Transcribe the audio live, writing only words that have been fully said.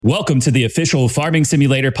Welcome to the official Farming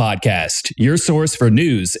Simulator podcast, your source for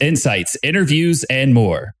news, insights, interviews, and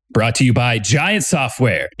more. Brought to you by Giant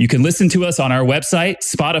Software. You can listen to us on our website,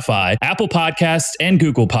 Spotify, Apple Podcasts, and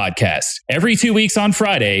Google Podcasts. Every 2 weeks on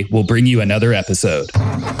Friday, we'll bring you another episode.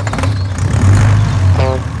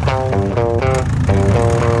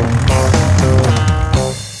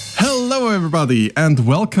 Everybody, and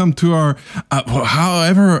welcome to our which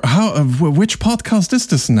podcast is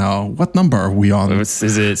this now? What number are we on? Is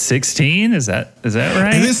it 16? Is that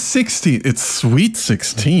right? It is 16. It's sweet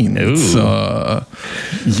 16. Ooh.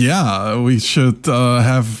 We should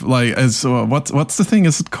have what's the thing?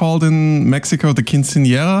 Is it called in Mexico the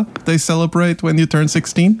quinceañera they celebrate when you turn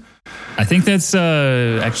 16? I think that's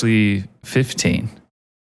actually 15.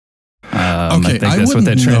 Okay, I think that's what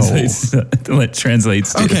that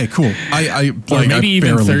translates to. Okay, cool. Maybe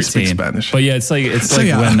even 13. Speak Spanish. But yeah, it's like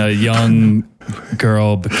when a young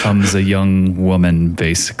girl becomes a young woman,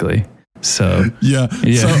 basically. So yeah.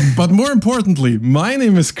 So, but more importantly, my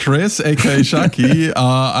name is Chris, aka Shaki.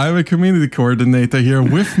 I'm a community coordinator here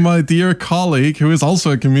with my dear colleague, who is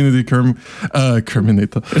also a community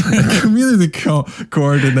coordinator.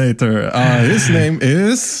 His name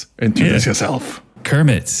is. Introduce yourself.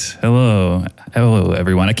 Kermit. Hello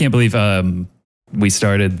everyone. I can't believe we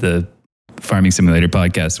started the Farming Simulator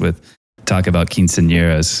podcast with talk about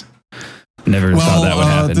quinceañeras. Never thought that would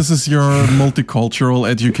happen. This is your multicultural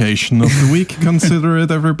education of the week. Consider it,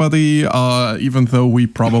 everybody, even though we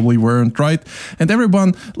probably weren't right. And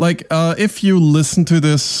everyone, if you listen to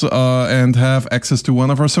this and have access to one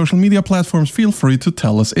of our social media platforms, feel free to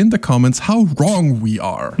tell us in the comments how wrong we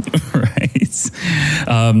are. Right.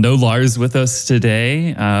 No Lars with us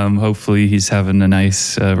today. Hopefully he's having a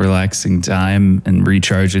nice, relaxing time and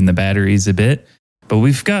recharging the batteries a bit. But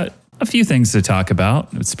we've got a few things to talk about.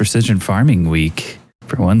 It's Precision Farming Week,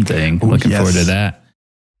 for one thing. Looking forward to that.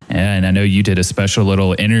 Yeah, and I know you did a special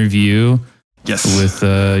little interview with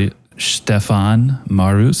Stefan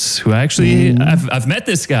Marus, who actually, I've met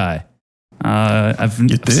this guy.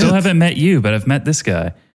 Still haven't met you, but I've met this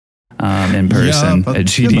guy in person at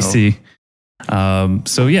GDC.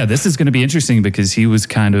 This is going to be interesting because he was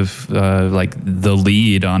kind of the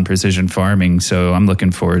lead on precision farming. So I'm looking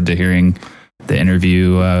forward to hearing the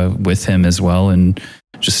interview with him as well, and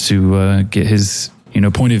just to get his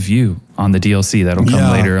point of view on the DLC that'll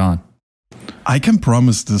come later on. I can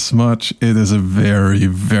promise this much: it is a very,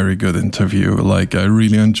 very good interview. I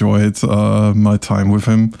really enjoyed my time with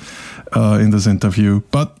him in this interview.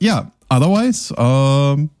 But yeah, otherwise,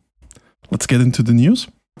 let's get into the news.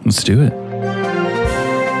 Let's do it.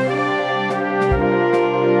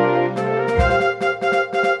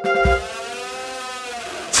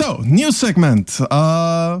 News segment.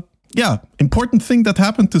 Important thing that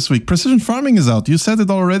happened this week. Precision Farming is out. You said it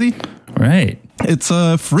already. Right. It's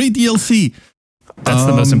a free DLC. That's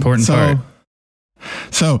the most important part.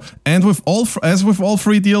 So, and with all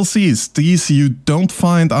free DLCs, these you don't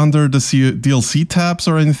find under the DLC tabs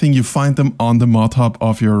or anything. You find them on the mod hub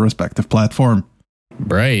of your respective platform.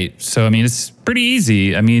 Right. So, it's pretty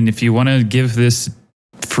easy. If you want to give this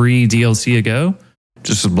free DLC a go,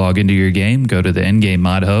 just log into your game, go to the in-game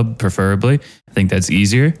mod hub, preferably. I think that's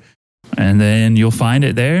easier. And then you'll find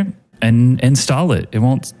it there and install it.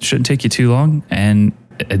 It shouldn't take you too long, and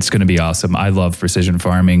it's going to be awesome. I love precision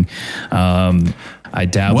farming. I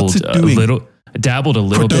dabbled a little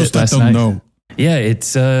bit last night. Know. Yeah,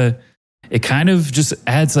 it kind of just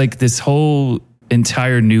adds this whole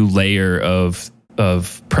entire new layer of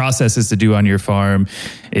processes to do on your farm.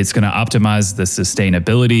 It's going to optimize the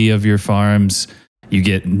sustainability of your farms. You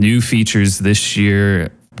get new features this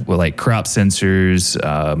year, like crop sensors,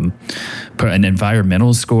 an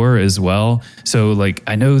environmental score as well. So,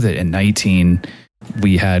 I know that in 19,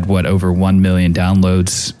 we had over 1 million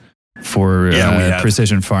downloads for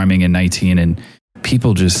precision farming in 19, and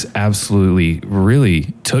people just absolutely really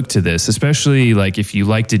took to this, especially if you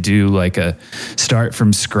like to do a start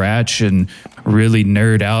from scratch and really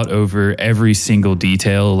nerd out over every single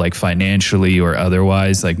detail, financially or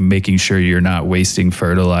otherwise, making sure you're not wasting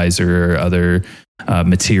fertilizer or other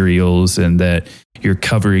materials, and that you're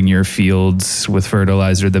covering your fields with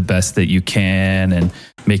fertilizer the best that you can, and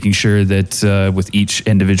making sure that with each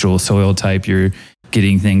individual soil type you're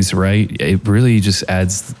getting things right. It really just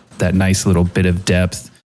adds that nice little bit of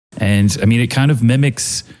depth. And it kind of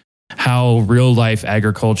mimics how real life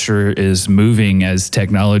agriculture is moving as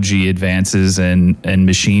technology advances and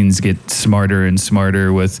machines get smarter and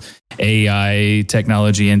smarter with AI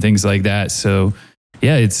technology and things like that. So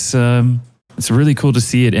yeah, it's really cool to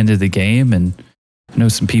see it into the game. And I know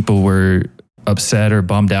some people were upset or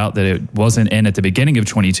bummed out that it wasn't in at the beginning of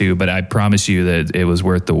 22, but I promise you that it was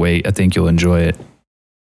worth the wait. I think you'll enjoy it.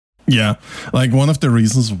 Yeah, like one of the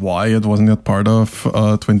reasons why it wasn't yet part of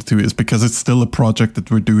 22 is because it's still a project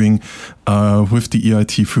that we're doing with the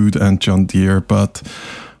EIT Food and John Deere, but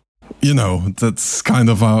you know, that's kind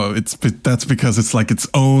of that's because it's like its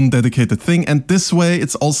own dedicated thing. And this way,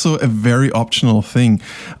 it's also a very optional thing.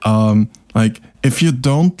 Like if you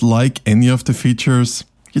don't like any of the features,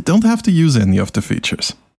 you don't have to use any of the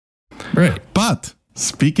features. Right. But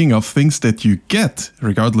speaking of things that you get,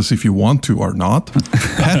 regardless if you want to or not,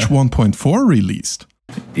 patch 1.4 released.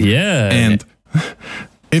 Yeah. And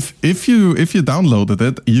if you downloaded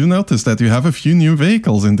it, you notice that you have a few new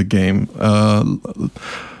vehicles in the game.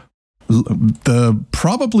 The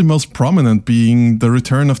probably most prominent being the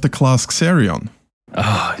return of the class Xerion.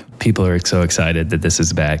 Oh, people are so excited that this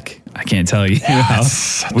is back. I can't tell you how.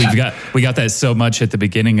 We got that so much at the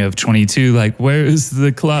beginning of 22. Like, where is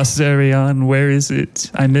the class Xerion? Where is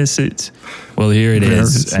it? I miss it. Well, here it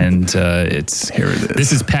is, and it's here it is.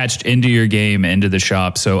 This is patched into your game, into the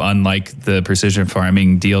shop. So unlike the precision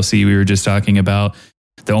farming DLC we were just talking about,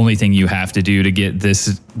 the only thing you have to do to get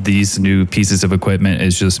these new pieces of equipment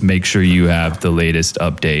is just make sure you have the latest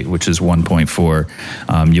update, which is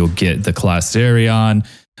 1.4. You'll get the class Xerion,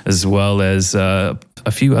 as well as a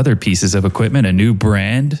few other pieces of equipment, a new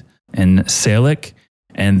brand in Salic,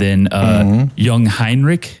 and then Young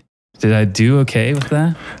Heinrich. Did I do okay with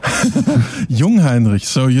that? Young Heinrich.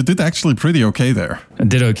 So you did actually pretty okay there. I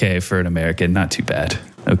did okay for an American. Not too bad.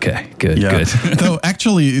 Okay, good. Though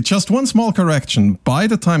actually, just one small correction. By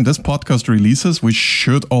the time this podcast releases, we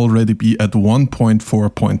should already be at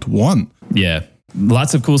 1.4.1. Yeah.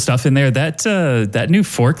 Lots of cool stuff in there. That new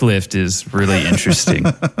forklift is really interesting.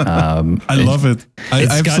 I love it.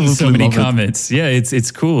 It's gotten so many comments. Yeah,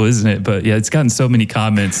 it's cool, isn't it? But yeah, it's gotten so many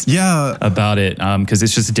comments about it because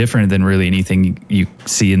it's just different than really anything you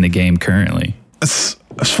see in the game currently.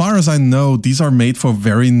 As far as I know, these are made for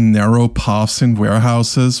very narrow paths in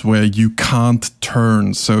warehouses where you can't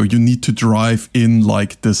turn. So you need to drive in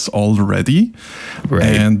like this already. Right.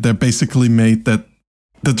 And they're basically made that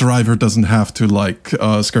the driver doesn't have to like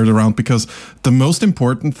skirt around, because the most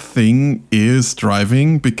important thing is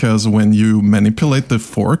driving, because when you manipulate the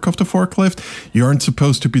fork of the forklift, you aren't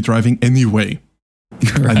supposed to be driving anyway.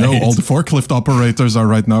 Right. I know all the forklift operators are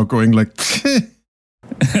right now going like,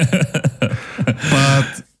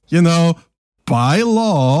 but, you know, by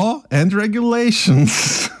law and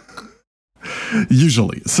regulations,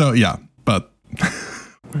 usually. So, yeah, but...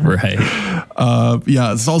 Right.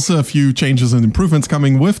 There's also a few changes and improvements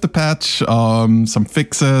coming with the patch, some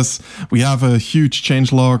fixes. We have a huge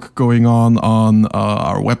changelog going on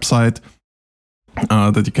our website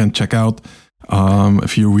that you can check out. A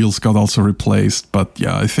few wheels got also replaced, but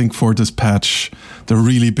yeah, I think for this patch, the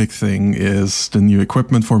really big thing is the new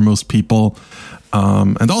equipment for most people.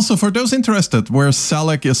 And also for those interested, where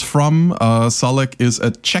Salic is from, Salic is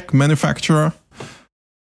a Czech manufacturer.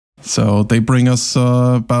 So they bring us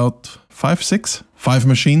about 5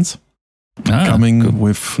 machines coming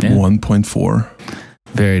with 1.4.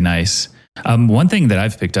 Very nice. One thing that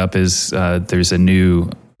I've picked up is there's a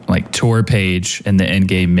new like tour page in the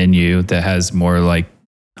in-game menu that has more like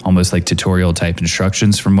almost like tutorial type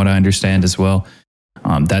instructions from what I understand as well.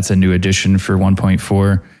 That's a new addition for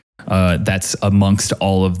 1.4. That's amongst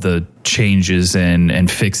all of the changes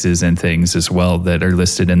and fixes and things as well that are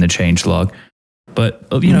listed in the changelog. But,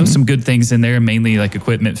 you know, some good things in there, mainly like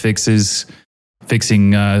equipment fixes,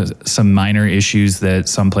 fixing some minor issues that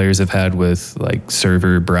some players have had with like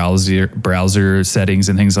server browser settings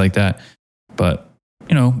and things like that. But,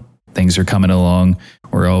 you know, things are coming along.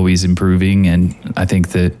 We're always improving. And I think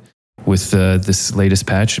that with this latest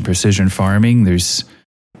patch in precision farming, there's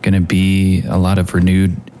going to be a lot of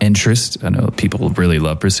renewed interest. I know people really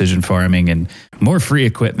love precision farming and more free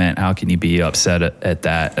equipment. How can you be upset at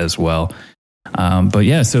that as well? But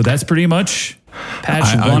yeah, so that's pretty much patch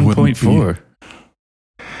 1.4.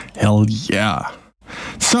 Hell yeah.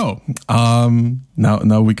 So,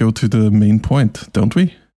 now we go to the main point, don't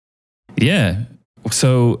we? Yeah.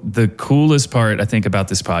 So the coolest part, I think, about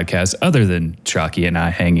this podcast, other than Chalky and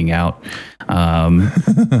I hanging out,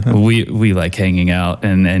 we like hanging out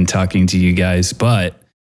and talking to you guys, but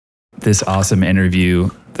this awesome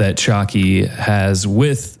interview that Chalky has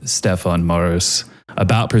with Stefan Morris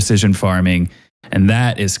about precision farming, and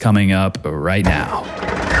that is coming up right now.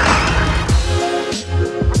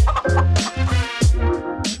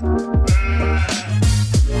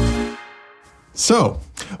 So,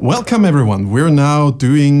 welcome everyone. We're now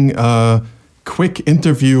doing a quick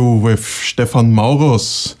interview with Stefan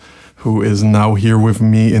Maurus, who is now here with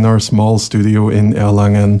me in our small studio in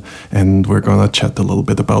Erlangen. And we're going to chat a little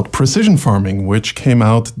bit about precision farming, which came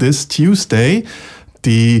out this Tuesday,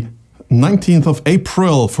 the 19th of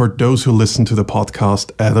April, for those who listen to the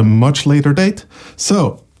podcast at a much later date.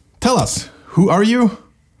 So tell us, who are you?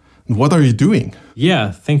 What are you doing?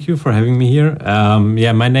 Yeah, thank you for having me here.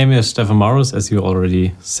 My name is Stefan Maurus, as you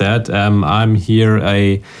already said. I'm here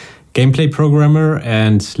a gameplay programmer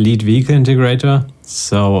and lead vehicle integrator.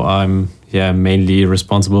 So I'm mainly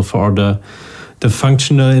responsible for the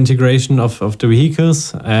functional integration of the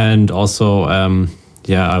vehicles. And also,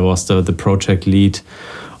 I was the project lead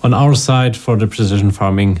on our side for the Precision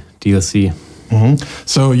Farming DLC. Mm-hmm.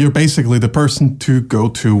 So you're basically the person to go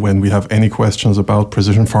to when we have any questions about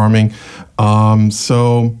precision farming.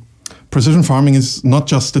 So precision farming is not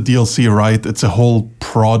just the DLC, right? It's a whole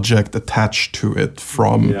project attached to it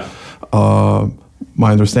from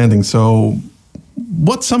my understanding. So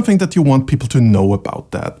what's something that you want people to know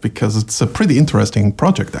about that? Because it's a pretty interesting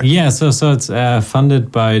project, actually. Yeah, so it's funded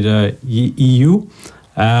by the EU.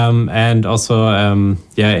 And also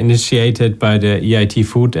initiated by the EIT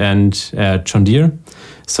Food and John Deere.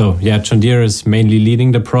 So John Deere is mainly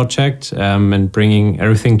leading the project and bringing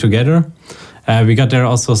everything together. We got there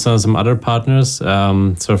also some other partners.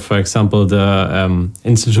 So for example, the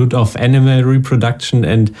Institute of Animal Reproduction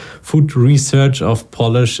and Food Research of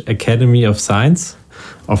Polish Academy of Science,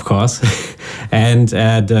 of course, and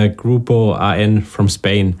the Grupo AN from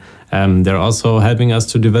Spain. They're also helping us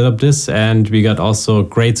to develop this, and we got also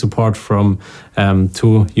great support from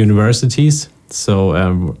 2 universities.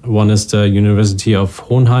 So one is the University of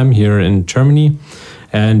Hohenheim here in Germany,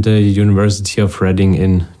 and the University of Reading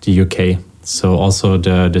in the UK. So also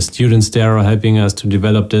the students there are helping us to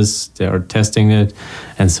develop this. They are testing it,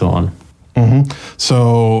 and so on. Mm-hmm.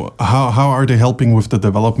 So how are they helping with the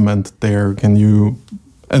development there? Can you...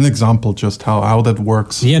 an example, just how that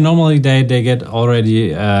works? Yeah, normally they get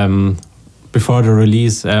already, before the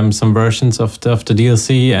release, some versions of the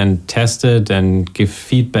DLC and test it and give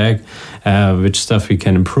feedback, which stuff we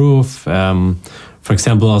can improve. For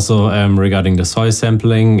example, also regarding the soil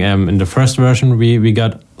sampling, in the first version, we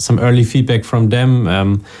got some early feedback from them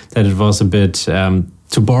that it was a bit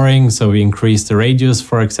too boring. So we increased the radius,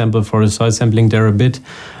 for example, for the soil sampling there a bit.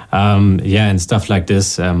 And stuff like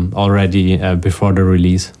this already before the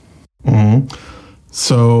release. Mm-hmm.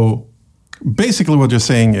 So basically what you're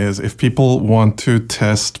saying is if people want to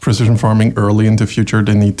test precision farming early in the future,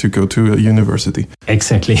 they need to go to a university.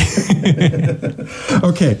 Exactly.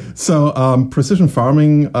 Okay, so precision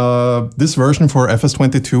farming, this version for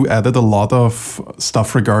FS22 added a lot of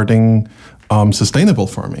stuff regarding sustainable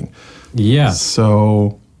farming. Yeah.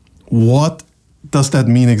 So what does that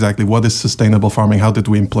mean exactly? What is sustainable farming? How did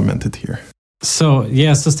we implement it here? So,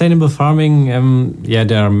 sustainable farming,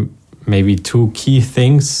 there are maybe 2 key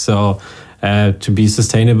things. So, to be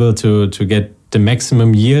sustainable, to get the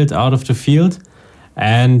maximum yield out of the field.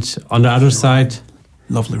 And on the other side...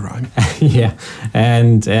 Lovely rhyme.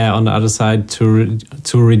 And on the other side, to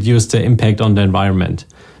reduce the impact on the environment.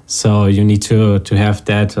 So, you need to have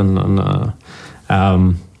that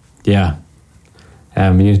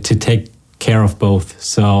you need to take care of both.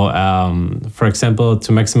 So, for example,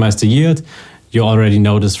 to maximize the yield, you already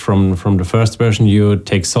noticed from the first version, you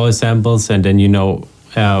take soil samples and then you know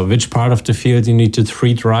which part of the field you need to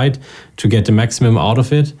treat right to get the maximum out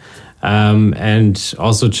of it. And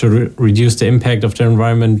also to reduce the impact of the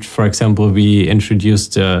environment. For example, we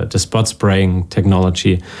introduced the spot spraying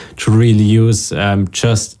technology to really use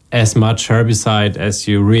just as much herbicide as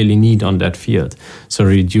you really need on that field. So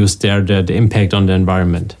reduce the impact on the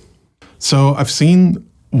environment. So I've seen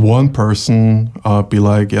one person be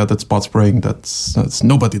like, that's spot spraying. That's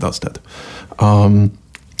nobody does that.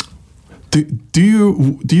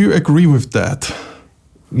 Do you agree with that?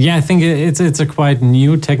 Yeah, I think it's a quite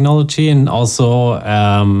new technology, and also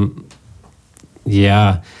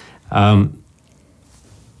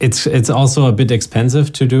it's also a bit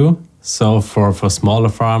expensive to do. So for smaller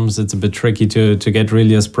farms, it's a bit tricky to get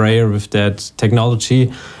really a sprayer with that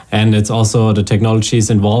technology. And it's also, the technology is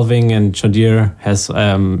evolving, and John Deere has,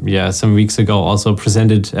 some weeks ago also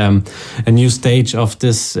presented a new stage of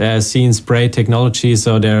this See and Spray technology.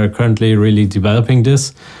 So they're currently really developing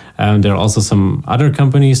this. There are also some other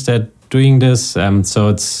companies that doing this. So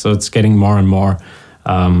it's getting more and more.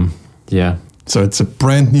 So it's a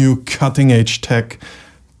brand new cutting edge tech.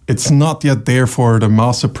 It's not yet there for the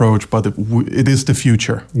mass approach, but it is the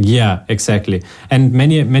future. Yeah, exactly. And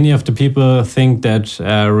many of the people think that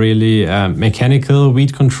really mechanical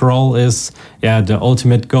weed control is the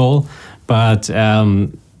ultimate goal. But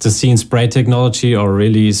the See and Spray technology, or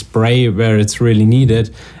really spray where it's really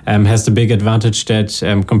needed, has the big advantage that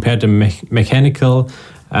compared to mechanical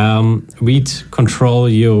weed control,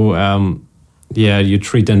 you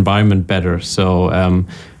treat the environment better. So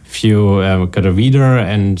if you got a weeder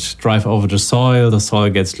and drive over the soil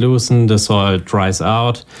gets loosened, the soil dries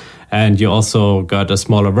out, and you also got a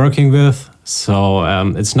smaller working width. So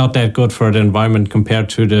it's not that good for the environment compared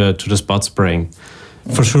to the spot spraying.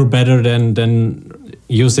 For sure, better than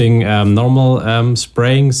using normal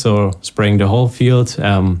spraying, so spraying the whole field.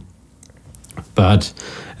 But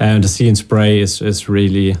the See and Spray is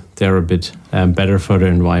really there a bit better for the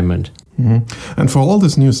environment. Mm-hmm. And for all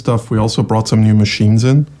this new stuff, we also brought some new machines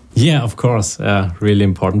in. Yeah, of course, really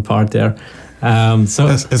important part there. So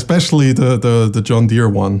especially the John Deere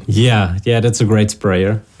one. Yeah, that's a great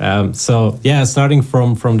sprayer. Starting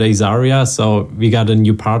from the Isaria, so we got a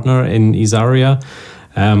new partner in Isaria,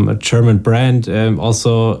 a German brand,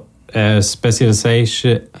 also specialized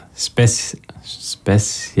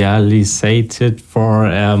for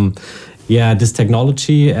this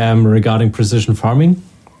technology regarding precision farming.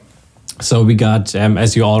 So we got,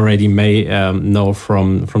 as you already may know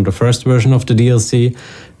from the first version of the DLC,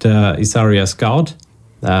 the Isaria Scout.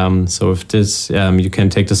 So with this, you can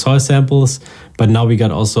take the soil samples, but now we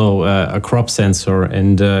got also a crop sensor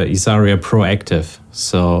in the Isaria Proactive.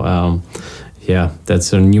 So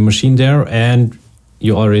that's a new machine there. And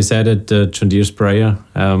you already said it, the John Deere sprayer,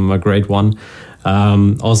 a great one.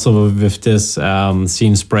 Also with this See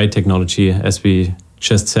and Spray technology, as we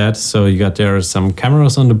just said. So you got there some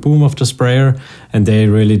cameras on the boom of the sprayer, and they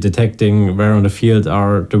really detecting where on the field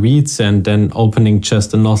are the weeds, and then opening just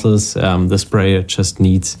the nozzles the sprayer just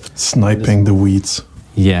needs. Sniping the weeds.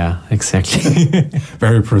 Yeah, exactly.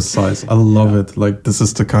 Very precise. I love it. Like these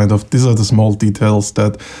are the small details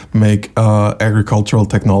that make agricultural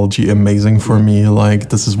technology amazing for me. Like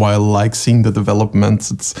this is why I like seeing the developments.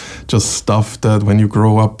 It's just stuff that when you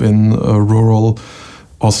grow up in rural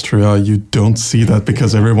Austria, you don't see that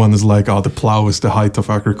because everyone is like, the plow is the height of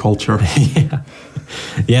agriculture.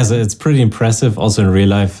 Yeah, so it's pretty impressive also in real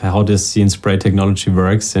life how this See and Spray technology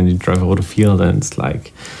works. And you drive over the field and it's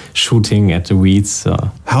like shooting at the weeds. So.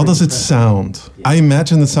 How does it sound? I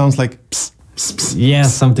imagine it sounds like psst, psst, psst, yeah,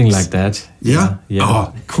 something like that. Yeah?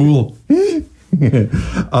 Oh, cool.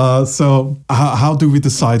 So how do we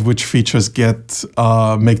decide which features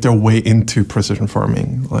make their way into precision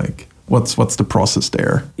farming? Like, what's the process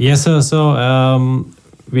there? Yeah, so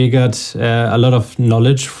we got a lot of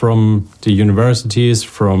knowledge from the universities,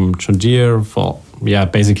 from John Deere,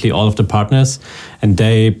 basically all of the partners, and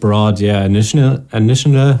they brought initial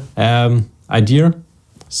idea.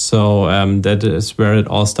 So that is where it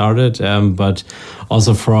all started. But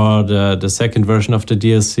also for the second version of the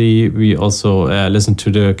DLC, we also listened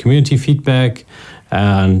to the community feedback,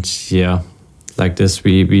 and like this,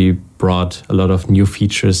 we brought a lot of new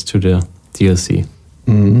features to the DLC.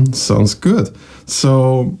 Sounds good.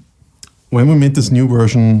 So when we made this new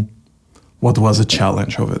version, what was a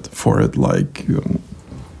challenge of it for it? Like,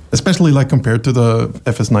 especially like compared to the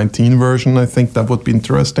FS19 version, I think that would be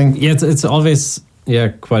interesting. Yeah, it's always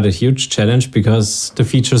quite a huge challenge because the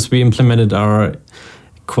features we implemented are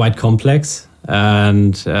quite complex,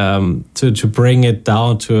 and to bring it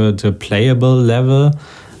down to a playable level,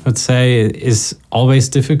 I would say, is always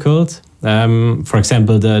difficult. For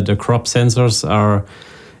example, the crop sensors are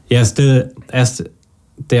still, as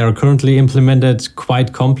they are currently implemented,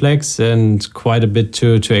 quite complex and quite a bit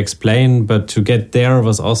to explain, but to get there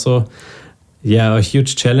was also a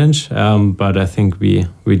huge challenge, but I think we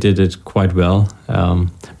did it quite well.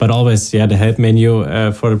 But always, the help menu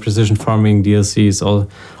for the Precision Farming DLC is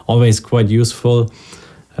always quite useful.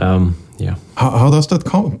 How does that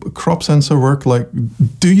crop sensor work? Like,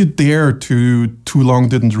 do you dare to too long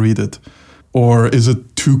didn't read it? Or is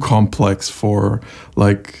it too complex for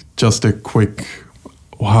like just a quick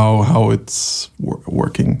how it's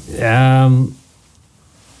working?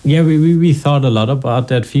 We thought a lot about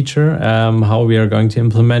that feature, how we are going to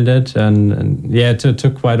implement it, and it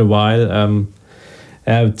took quite a while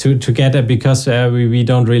to get it, because we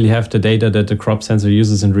don't really have the data that the crop sensor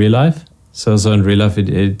uses in real life. So in real life,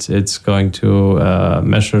 it's going to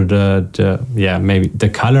measure maybe the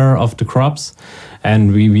color of the crops,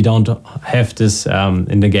 and we don't have this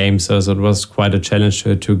in the game. So it was quite a challenge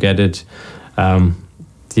to get it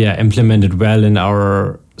implemented well in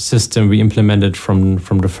our system we implemented from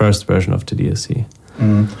the first version of the DLC.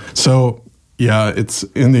 So it's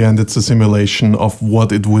in the end it's a simulation of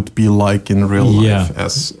what it would be like in real life,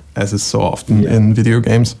 as is so often in video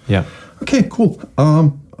games. Yeah. Okay, cool.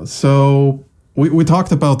 So we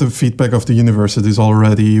talked about the feedback of the universities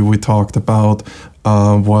already. We talked about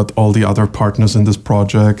what all the other partners in this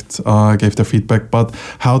project gave their feedback. But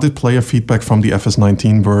how did player feedback from the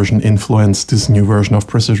FS19 version influence this new version of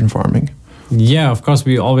precision farming? Yeah, of course,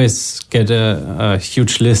 we always get a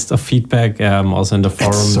huge list of feedback. Also in the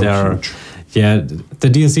forum, it's so huge. Yeah, the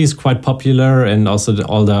DLC is quite popular, and also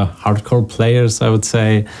all the hardcore players, I would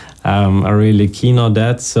say, are really keen on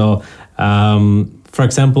that. So. For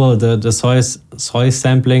example, the soy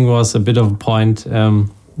sampling was a bit of a point in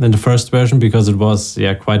the first version because it was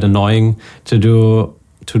quite annoying to do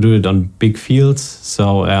it on big fields.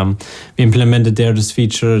 So we implemented there this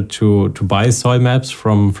feature to buy soy maps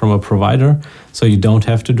from a provider, so you don't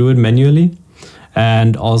have to do it manually.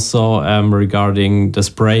 And also regarding the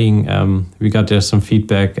spraying, we got there some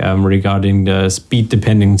feedback regarding the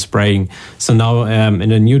speed-dependent spraying. So now in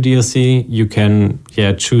the new DLC, you can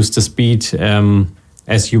choose the speed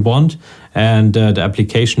as you want, and the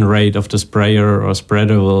application rate of the sprayer or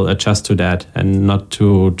spreader will adjust to that and not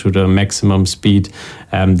to the maximum speed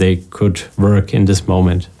they could work in this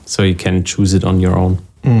moment. So you can choose it on your own.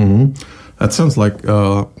 Mm-hmm. That sounds like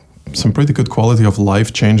some pretty good quality of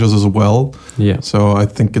life changes as well. Yeah. So I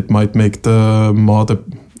think it might make the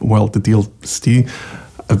the DLC,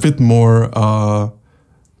 a bit more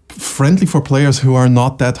friendly for players who are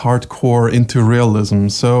not that hardcore into realism.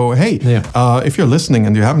 So hey, if you're listening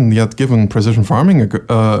and you haven't yet given precision farming a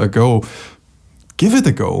go, give it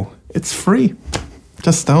a go. It's free.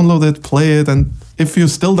 Just download it, play it, and if you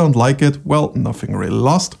still don't like it, well, nothing really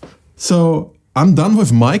lost. So I'm done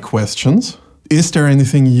with my questions. Is there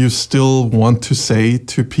anything you still want to say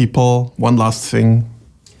to people? One last thing.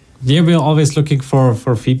 Yeah, we're always looking for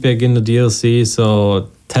feedback in the DLC, so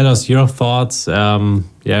tell us your thoughts. I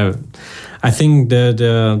think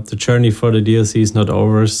the journey for the DLC is not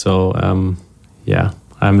over, so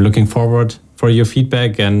I'm looking forward for your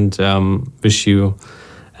feedback and wish you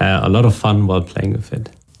a lot of fun while playing with it.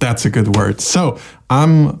 That's a good word. So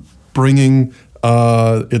I'm bringing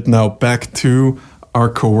it now back to our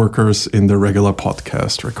coworkers in the regular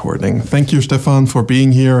podcast recording. Thank you, Stefan, for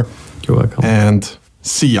being here. You're welcome. And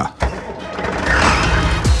see ya.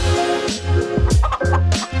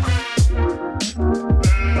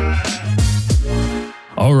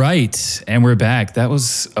 All right, and we're back. That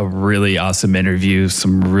was a really awesome interview.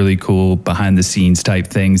 Some really cool behind-the-scenes type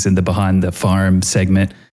things in the Behind the Farm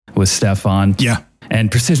segment with Stefan. Yeah. And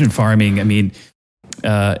precision farming, I mean,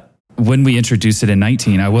 when we introduced it in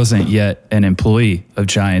 19, I wasn't yet an employee of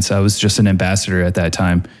Giants. I was just an ambassador at that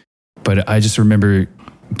time. But I just remember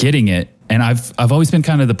getting it. And I've always been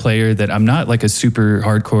kind of the player that I'm not like a super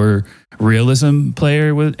hardcore realism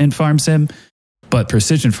player in Farm Sim, but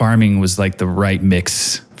precision farming was like the right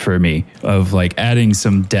mix for me of like adding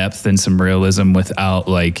some depth and some realism without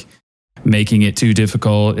like making it too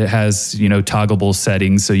difficult. It has, toggleable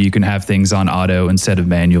settings so you can have things on auto instead of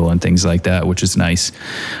manual and things like that, which is nice.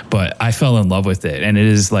 But I fell in love with it and it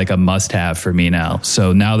is like a must have for me now.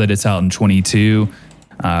 So now that it's out in 22,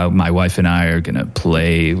 my wife and I are going to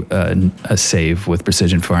play a save with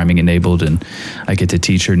precision farming enabled, and I get to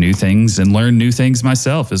teach her new things and learn new things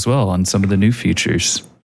myself as well on some of the new features.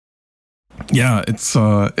 Yeah, it's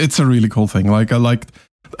a really cool thing. Like I liked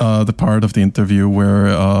the part of the interview where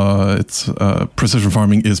it's precision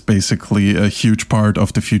farming is basically a huge part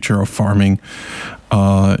of the future of farming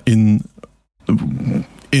in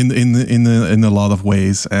a lot of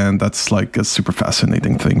ways, and that's like a super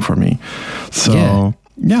fascinating thing for me. So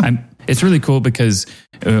yeah. It's really cool because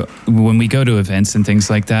when we go to events and things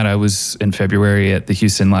like that, I was in February at the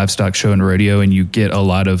Houston Livestock Show and Rodeo, and you get a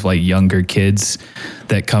lot of like younger kids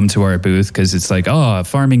that come to our booth because it's like, a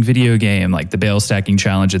farming video game, like the bale stacking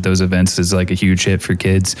challenge at those events is like a huge hit for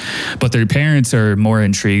kids. But their parents are more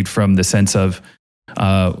intrigued from the sense of,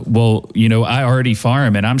 I already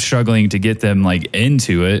farm and I'm struggling to get them like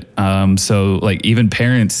into it. So like even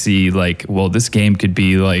parents see like, well, this game could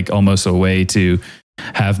be like almost a way to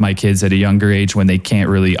have my kids at a younger age when they can't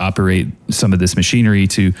really operate some of this machinery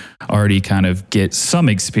to already kind of get some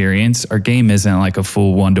experience. Our game isn't like a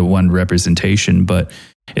full one-to-one representation, but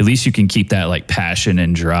at least you can keep that like passion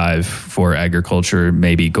and drive for agriculture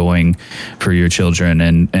maybe going for your children.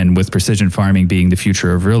 And with precision farming being the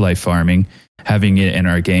future of real life farming, having it in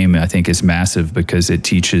our game, I think is massive because it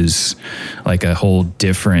teaches like a whole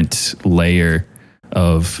different layer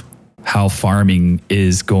of how farming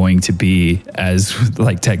is going to be as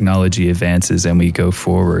like technology advances and we go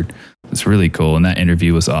forward. It's really cool. And that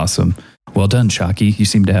interview was awesome. Well done, Chalky. You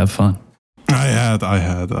seem to have fun. I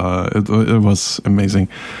had. It was amazing.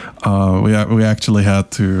 We actually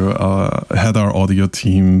had our audio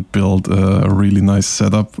team build a really nice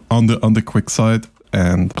setup on the quick side.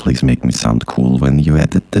 And please make me sound cool when you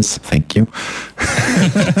edit this. Thank you.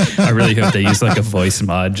 I really hope they use like a voice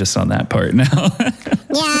mod just on that part now.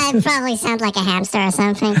 Yeah, I'd probably sound like a hamster or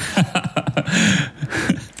something.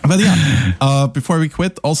 But yeah, before we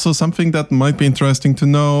quit, also something that might be interesting to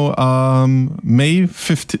know, May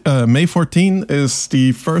 14 is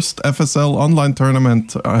the first FSL online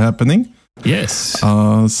tournament happening. Yes.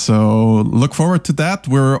 So look forward to that.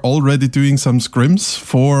 We're already doing some scrims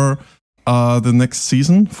for the next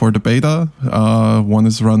season for the beta. One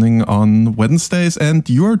is running on Wednesdays, and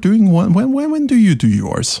you are doing one. When do you do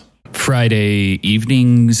yours? Friday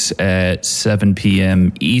evenings at 7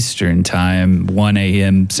 p.m. Eastern time, 1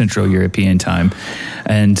 a.m. Central European time.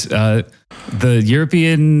 And the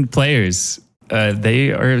European players,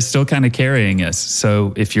 they are still kind of carrying us.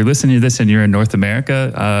 So if you're listening to this and you're in North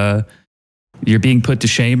America, you're being put to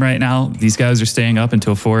shame right now. These guys are staying up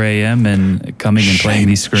until 4 a.m. and coming and playing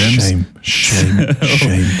these scrims. Shame.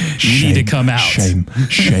 You need to come out.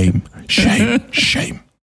 Shame.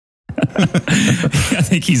 I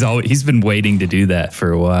think he's been waiting to do that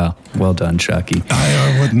for a while. Well done, Chucky.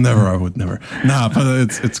 I would never. Nah, but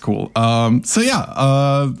it's cool. So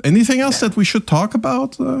yeah, anything else that we should talk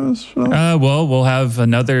about? Well, we'll have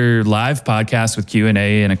another live podcast with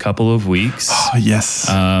Q&A in a couple of weeks. Oh, yes.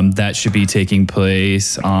 That should be taking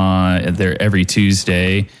place on there every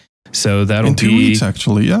Tuesday. So that'll in 2 be weeks,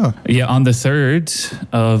 actually. Yeah. Yeah, on the 3rd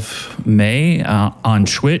of May on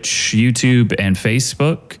Twitch, YouTube, and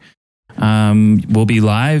Facebook. We'll be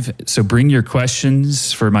live. So bring your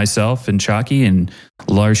questions for myself and Chalky, and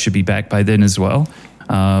Lars should be back by then as well.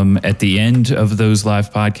 At the end of those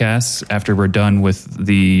live podcasts, after we're done with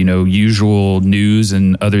the usual news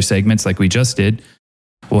and other segments like we just did,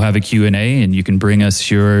 we'll have a Q&A, and you can bring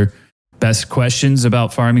us your best questions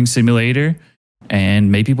about Farming Simulator,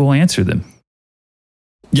 and maybe we'll answer them.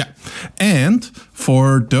 Yeah. And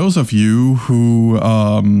for those of you who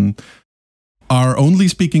are only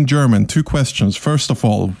speaking German, 2 questions. First of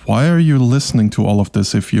all, why are you listening to all of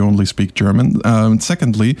this if you only speak German?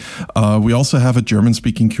 Secondly, we also have a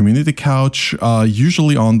German-speaking community couch,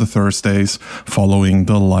 usually on the Thursdays following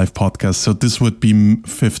the live podcast. So this would be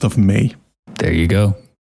 5th of May. There you go.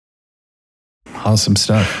 Awesome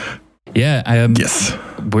stuff. Yeah. Yes.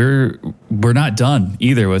 We're not done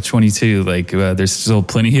either with 22. Like there's still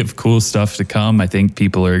plenty of cool stuff to come. I think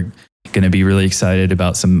people are going to be really excited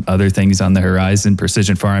about some other things on the horizon.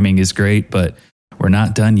 Precision farming is great, but we're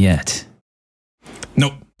not done yet.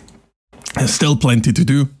 Nope. There's still plenty to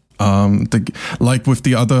do. Like with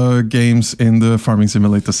the other games in the Farming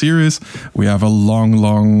Simulator series, we have a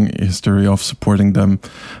long history of supporting them.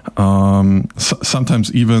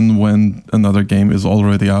 Sometimes even when another game is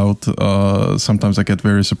already out, sometimes I get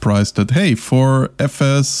very surprised that, hey, for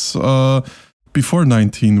FS before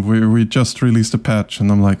 19, we just released a patch.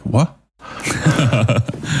 And I'm like, what?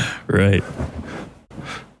 Right.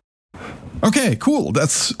 Okay, cool.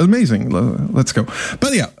 That's amazing. Let's go.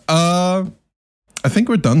 But yeah, I think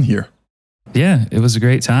we're done here. Yeah, it was a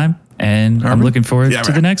great time. And I'm looking forward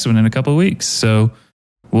to the next one in a couple of weeks. So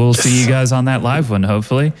we'll see you guys on that live one,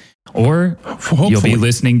 hopefully. Or you'll be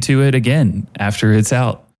listening to it again after it's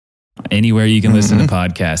out. Anywhere you can listen to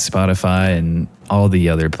podcasts, Spotify, and all the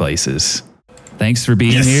other places. Thanks for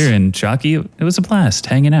being here. And Chalky, it was a blast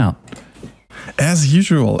hanging out. As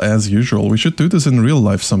usual. We should do this in real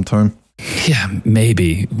life sometime. Yeah,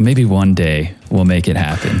 maybe one day we'll make it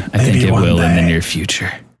happen. I think it will in the near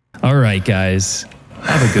future. All right, guys.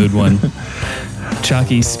 Have a good one.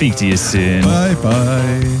 Chalky, speak to you soon.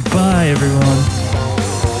 Bye, everyone.